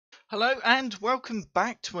Hello and welcome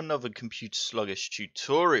back to another computer sluggish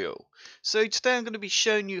tutorial. So today I'm going to be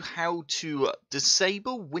showing you how to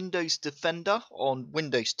disable Windows Defender on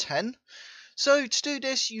Windows 10. So to do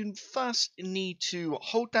this you first need to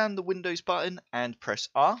hold down the Windows button and press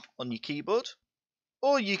R on your keyboard.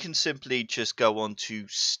 Or you can simply just go on to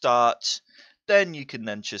Start, then you can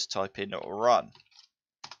then just type in Run.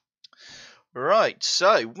 Right,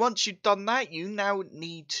 so once you've done that you now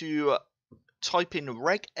need to type in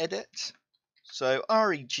regedit. So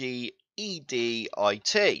regedit,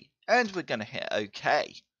 and we're going to hit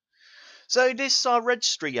OK. So this is our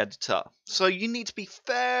registry editor. So you need to be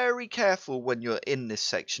very careful when you're in this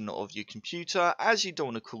section of your computer, as you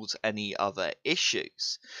don't want to cause any other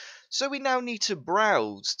issues. So we now need to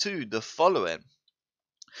browse to the following.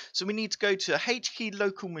 So we need to go to HKey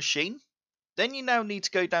local machine. Then you now need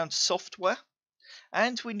to go down to software.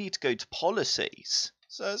 And we need to go to policies.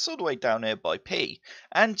 So it's all the way down here by P.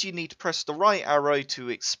 And you need to press the right arrow to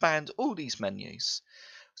expand all these menus.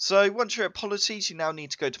 So once you're at policies, you now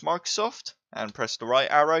need to go to Microsoft and press the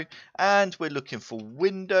right arrow. And we're looking for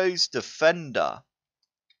Windows Defender,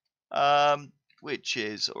 which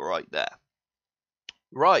is right there.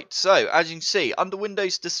 Right, so as you can see, under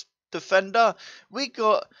Windows Defender, we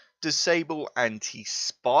got Disable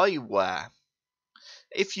Anti-Spyware.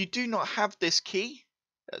 If you do not have this key,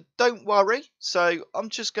 don't worry. So I'm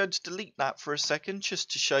just going to delete that for a second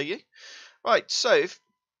just to show you. Right, so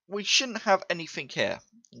we shouldn't have anything here.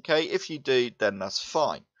 Okay, if you do, then that's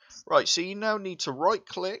fine. Right, so you now need to right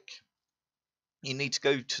click. You need to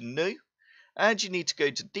go to New. And you need to go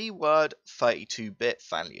to DWord 32-bit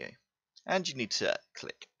value. And you need to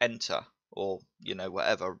click Enter. Or,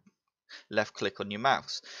 whatever. Left click on your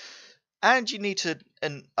mouse. And you need to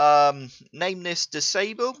name this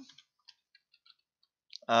Disable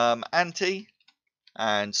Anti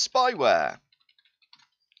and Spyware.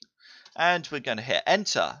 And we're going to hit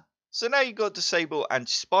Enter. So now you've got Disable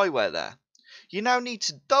Anti-Spyware there. You now need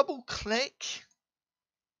to double click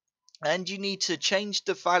and you need to change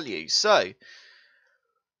the value. So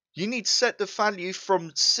you need to set the value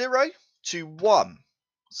from 0 to 1.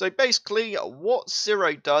 So basically what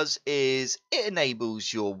 0 does is it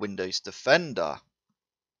enables your Windows Defender.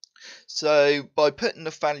 So by putting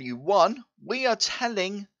the value 1, we are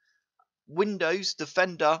telling Windows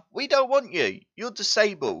Defender, we don't want you. You're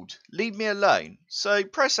disabled. Leave me alone. So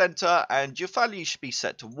press enter and your value should be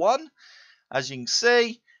set to 1. As you can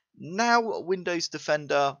see, now Windows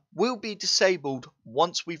Defender will be disabled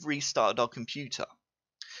once we've restarted our computer.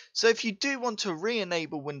 So if you do want to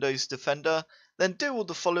re-enable Windows Defender, then do all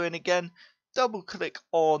the following again. Double click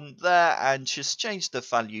on there and just change the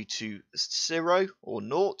value to 0 or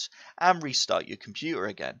 0 and restart your computer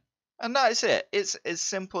again. And that is it. It's as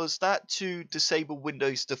simple as that to disable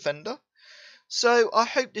Windows Defender. So I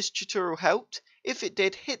hope this tutorial helped. If it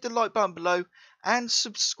did, hit the like button below and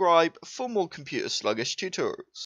subscribe for more computer sluggish tutorials.